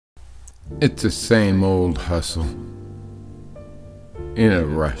It's the same old hustle, in a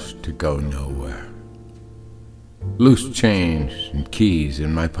rush to go nowhere. Loose change and keys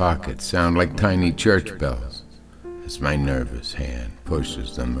in my pocket sound like tiny church bells as my nervous hand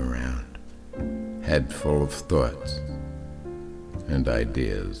pushes them around, head full of thoughts and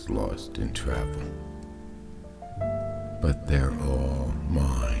ideas lost in travel. But they're all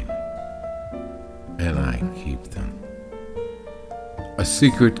mine, and I keep them. A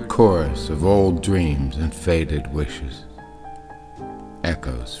secret chorus of old dreams and faded wishes,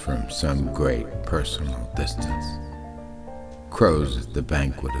 echoes from some great personal distance, crows at the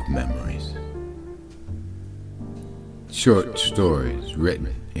banquet of memories. Short stories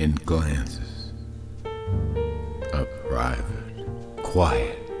written in glances, a private,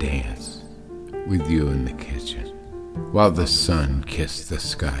 quiet dance with you in the kitchen, while the sun kissed the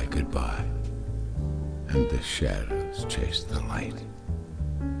sky goodbye and the shadows chased the light.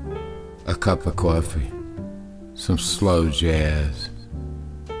 A cup of coffee, some slow jazz,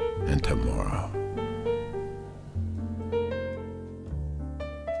 and tomorrow.